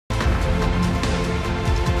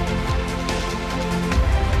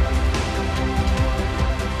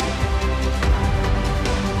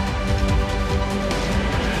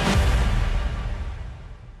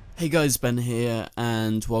Hey guys, Ben here,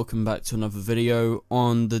 and welcome back to another video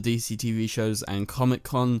on the DC TV shows and Comic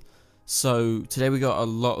Con. So today we got a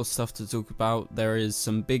lot of stuff to talk about. There is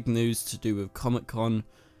some big news to do with Comic Con.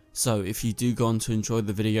 So if you do go on to enjoy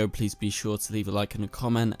the video, please be sure to leave a like and a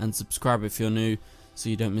comment and subscribe if you're new, so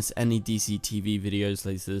you don't miss any DC TV videos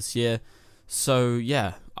later this year. So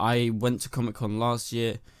yeah, I went to Comic Con last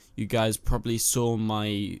year. You guys probably saw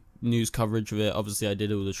my news coverage of it. Obviously I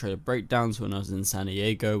did all the trailer breakdowns when I was in San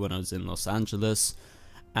Diego, when I was in Los Angeles,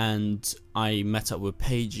 and I met up with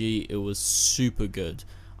Paigey. It was super good.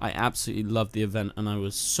 I absolutely loved the event and I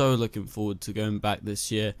was so looking forward to going back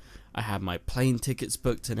this year. I had my plane tickets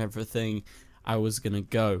booked and everything. I was gonna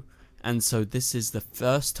go, and so this is the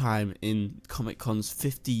first time in Comic Con's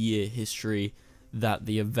 50-year history that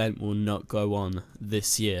the event will not go on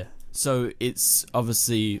this year. So it's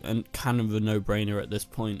obviously kind of a no-brainer at this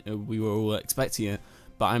point. We were all expecting it,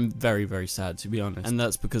 but I'm very, very sad, to be honest. And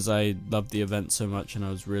that's because I loved the event so much and I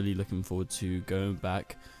was really looking forward to going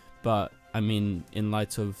back. But I mean, in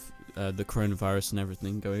light of the coronavirus and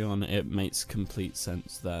everything going on, it makes complete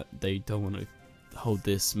sense that they don't want to hold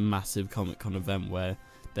this massive Comic-Con event where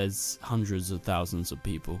there's hundreds of thousands of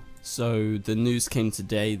people. So the news came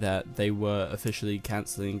today that they were officially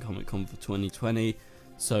cancelling Comic-Con for 2020.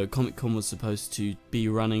 So Comic Con was supposed to be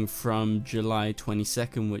running from July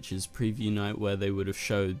 22nd, which is preview night, where they would have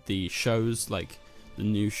showed the shows, like the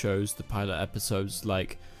new shows, the pilot episodes.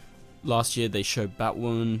 Like last year they showed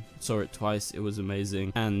Batwoman, saw it twice, it was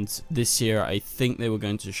amazing. And this year I think they were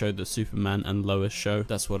going to show the Superman and Lois show,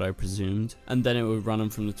 that's what I presumed. And then it would run on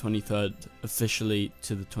from the 23rd officially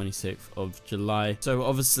to the 26th of July. So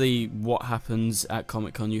obviously what happens at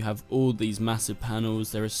Comic Con, you have all these massive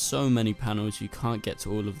panels. There are so many panels, you can't get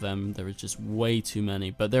to all of them. There is just way too many,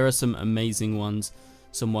 but there are some amazing ones,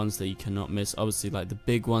 some ones that you cannot miss. Obviously like the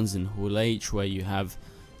big ones in Hall H, where you have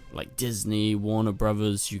like Disney, Warner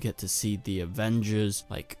Brothers, you get to see the Avengers,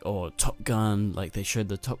 or Top Gun. Like they showed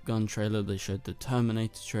the Top Gun trailer, they showed the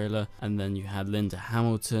Terminator trailer, and then you had Linda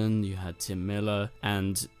Hamilton, you had Tim Miller,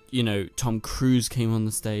 and you know, Tom Cruise came on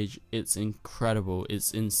the stage. It's incredible,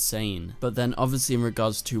 it's insane. But then obviously in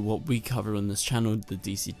regards to what we cover on this channel, the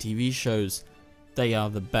DC TV shows, they are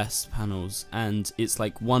the best panels, and it's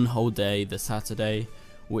like one whole day, the Saturday,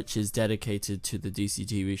 which is dedicated to the DC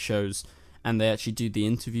TV shows. And they actually do the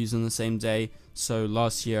interviews on the same day. So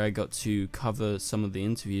last year I got to cover some of the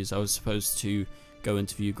interviews. I was supposed to go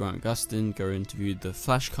interview Grant Gustin, go interview the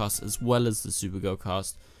Flash cast as well as the Supergirl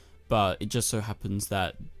cast, but it just so happens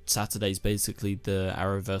that Saturday's basically the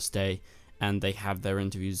Arrowverse day and they have their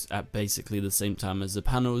interviews at basically the same time as the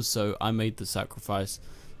panels. So I made the sacrifice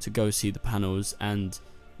to go see the panels and,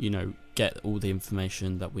 you know, get all the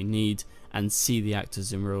information that we need and see the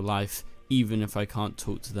actors in real life, even if I can't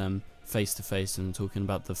talk to them face to face and talking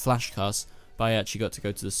about the Flash cast. But I actually got to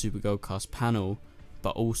go to the Supergirl cast panel, but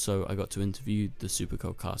also I got to interview the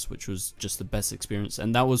Supergirl cast, which was just the best experience.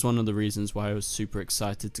 And that was one of the reasons why I was super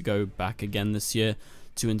excited to go back again this year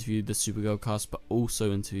to interview the Supergirl cast, but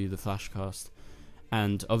also interview the Flash cast.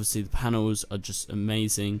 And obviously the panels are just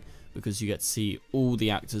amazing because you get to see all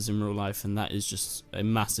the actors in real life, and that is just a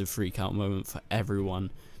massive freak out moment for everyone,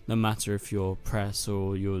 no matter if you're press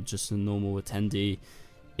or you're just a normal attendee.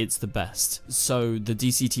 It's the best. So the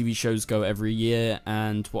DC TV shows go every year,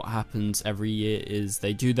 and what happens every year is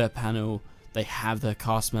they do their panel, they have their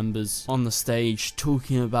cast members on the stage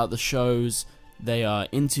talking about the shows, they are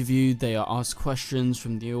interviewed, they are asked questions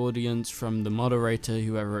from the audience, from the moderator,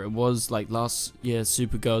 whoever it was. Like last year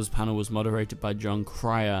Supergirl's panel was moderated by John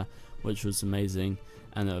Cryer, which was amazing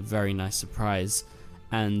and a very nice surprise.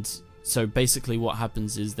 And so basically what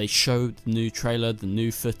happens is they show the new trailer, the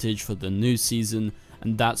new footage for the new season.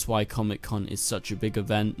 And that's why Comic Con is such a big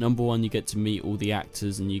event. Number one, you get to meet all the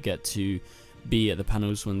actors and you get to be at the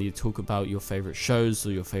panels when you talk about your favorite shows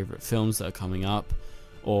or your favorite films that are coming up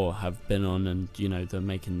or have been on and, you know, they're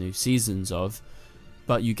making new seasons of.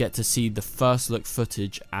 But you get to see the first look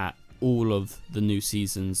footage at all of the new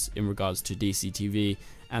seasons in regards to DC TV.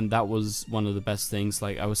 And that was one of the best things.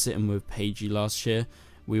 Like I was sitting with Paigey last year.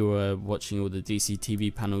 We were watching all the DC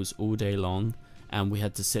TV panels all day long, and we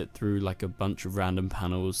had to sit through like a bunch of random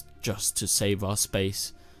panels just to save our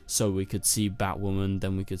space so we could see Batwoman,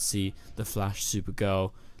 then we could see The Flash,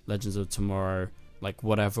 Supergirl, Legends of Tomorrow, like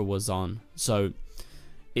whatever was on. So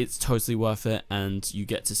it's totally worth it, and you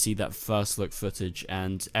get to see that first look footage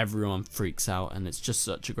and everyone freaks out, and it's just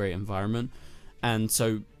such a great environment. And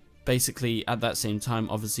so basically at that same time,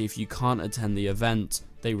 obviously if you can't attend the event,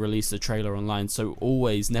 they release the trailer online. So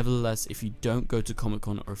always, nevertheless, if you don't go to Comic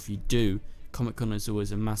Con, or if you do, Comic-Con is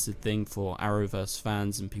always a massive thing for Arrowverse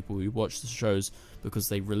fans and people who watch the shows because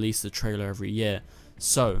they release the trailer every year.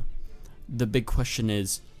 So the big question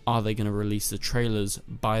is, are they going to release the trailers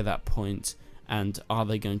by that point, and are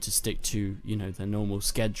they going to stick to, you know, their normal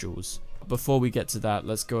schedules? Before we get to that,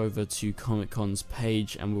 let's go over to Comic-Con's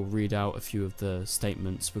page and we'll read out a few of the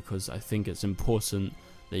statements because I think it's important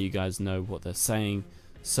that you guys know what they're saying.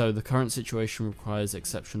 So the current situation requires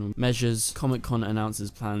exceptional measures. Comic-Con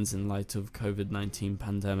announces plans in light of COVID-19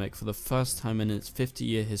 pandemic. For the first time in its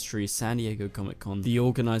 50-year history, San Diego Comic-Con, the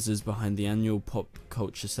organizers behind the annual pop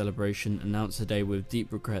culture celebration, announced today with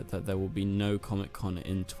deep regret that there will be no Comic-Con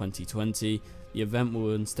in 2020. The event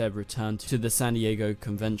will instead return to the San Diego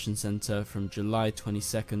Convention Center from July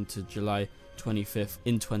 22nd to July 25th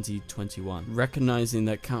in 2021. Recognizing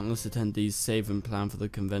that countless attendees save and plan for the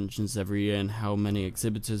conventions every year and how many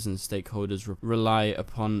exhibitors and stakeholders rely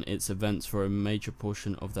upon its events for a major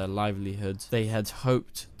portion of their livelihoods, they had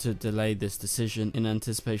hoped to delay this decision in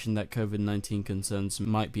anticipation that COVID-19 concerns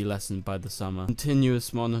might be lessened by the summer.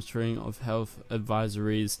 Continuous monitoring of health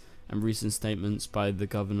advisories and recent statements by the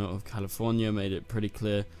governor of California made it pretty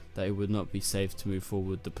clear that it would not be safe to move forward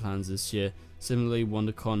with the plans this year. Similarly,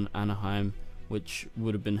 WonderCon Anaheim, which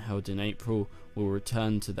would have been held in April, will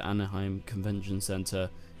return to the Anaheim Convention Center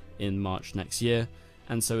in March next year.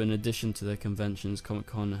 And so in addition to their conventions,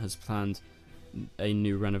 Comic-Con has planned a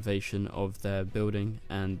new renovation of their building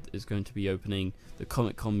and is going to be opening the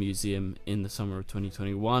Comic-Con Museum in the summer of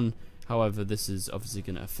 2021. However, this is obviously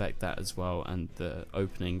going to affect that as well and the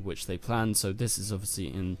opening which they planned. So this is obviously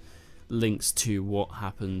in links to what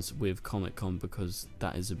happens with Comic-Con because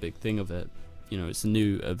that is a big thing of it. You know, it's a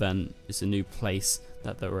new event, it's a new place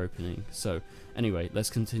that they're opening. So anyway, let's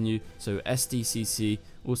continue. So SDCC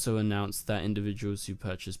also announced that individuals who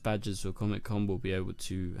purchase badges for Comic-Con will be able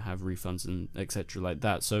to have refunds and etc. like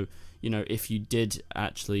that. So, you know, if you did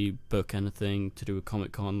actually book anything to do with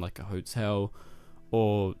Comic-Con, like a hotel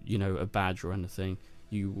or, you know, a badge or anything,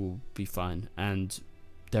 you will be fine. And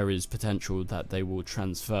there is potential that they will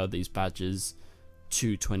transfer these badges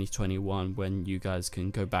to 2021 when you guys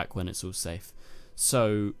can go back when it's all safe.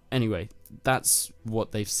 So anyway, that's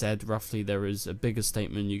what they've said roughly. There is a bigger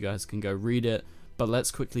statement, you guys can go read it, but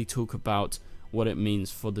let's quickly talk about what it means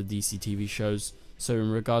for the DC TV shows. So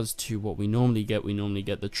in regards to what we normally get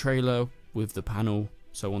the trailer with the panel.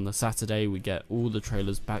 So on the Saturday we get all the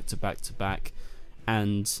trailers back to back to back,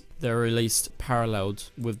 and they're released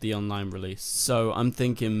paralleled with the online release. So I'm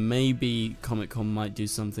thinking maybe Comic-Con might do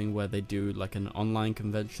something where they do like an online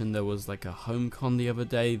convention. There was like a home con the other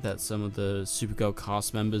day that some of the Supergirl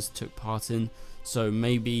cast members took part in. So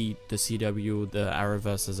maybe the CW, the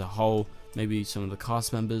Arrowverse as a whole, maybe some of the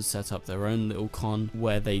cast members set up their own little con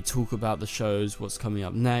where they talk about the shows, what's coming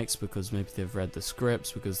up next, because maybe they've read the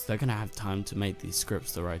scripts, because they're going to have time to make these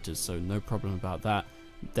scripts, the writers, so no problem about that.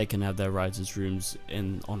 They can have their writers' rooms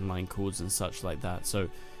in online calls and such like that. So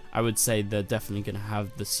I would say they're definitely going to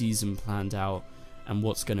have the season planned out and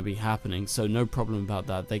what's going to be happening. So no problem about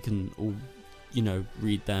that. They can all, you know,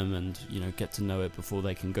 read them and, you know, get to know it before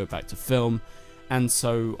they can go back to film. And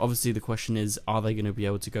so obviously the question is, are they going to be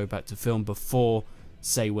able to go back to film before,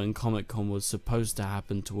 say, when Comic-Con was supposed to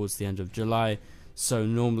happen towards the end of July? So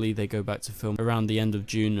normally they go back to film around the end of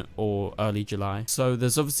June or early July. So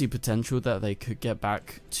there's obviously potential that they could get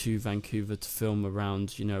back to Vancouver to film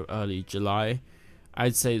around, you know, early July.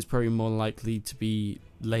 I'd say it's probably more likely to be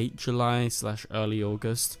late July / early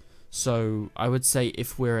August. So I would say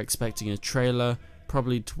if we're expecting a trailer,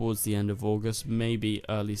 probably towards the end of August, maybe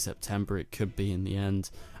early September it could be in the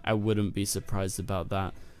end. I wouldn't be surprised about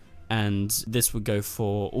that. And this would go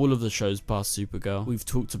for all of the shows past Supergirl. We've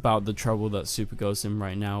talked about the trouble that Supergirl's in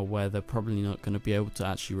right now, where they're probably not going to be able to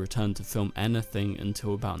actually return to film anything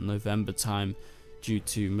until about November time due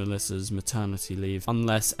to Melissa's maternity leave,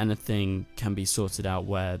 unless anything can be sorted out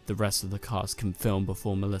where the rest of the cast can film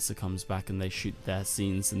before Melissa comes back and they shoot their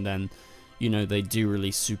scenes, and then, you know, they do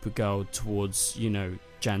release Supergirl towards, you know,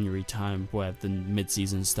 January time where the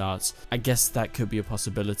mid-season starts. I guess that could be a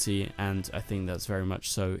possibility, and I think that's very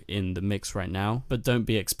much so in the mix right now. But don't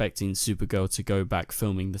be expecting Supergirl to go back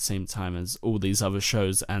filming the same time as all these other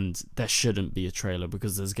shows, and there shouldn't be a trailer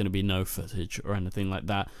because there's going to be no footage or anything like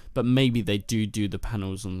that. But maybe they do the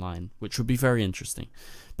panels online, which would be very interesting.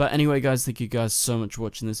 But anyway guys, thank you guys so much for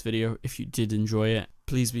watching this video. If you did enjoy it,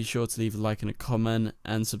 please be sure to leave a like and a comment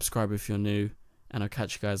and subscribe if you're new, and I'll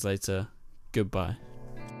catch you guys later. Goodbye.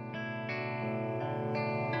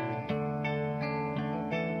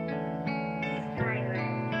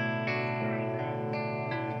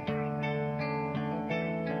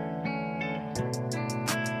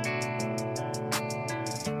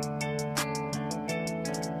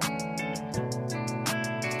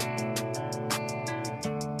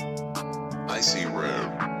 spicy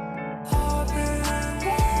room.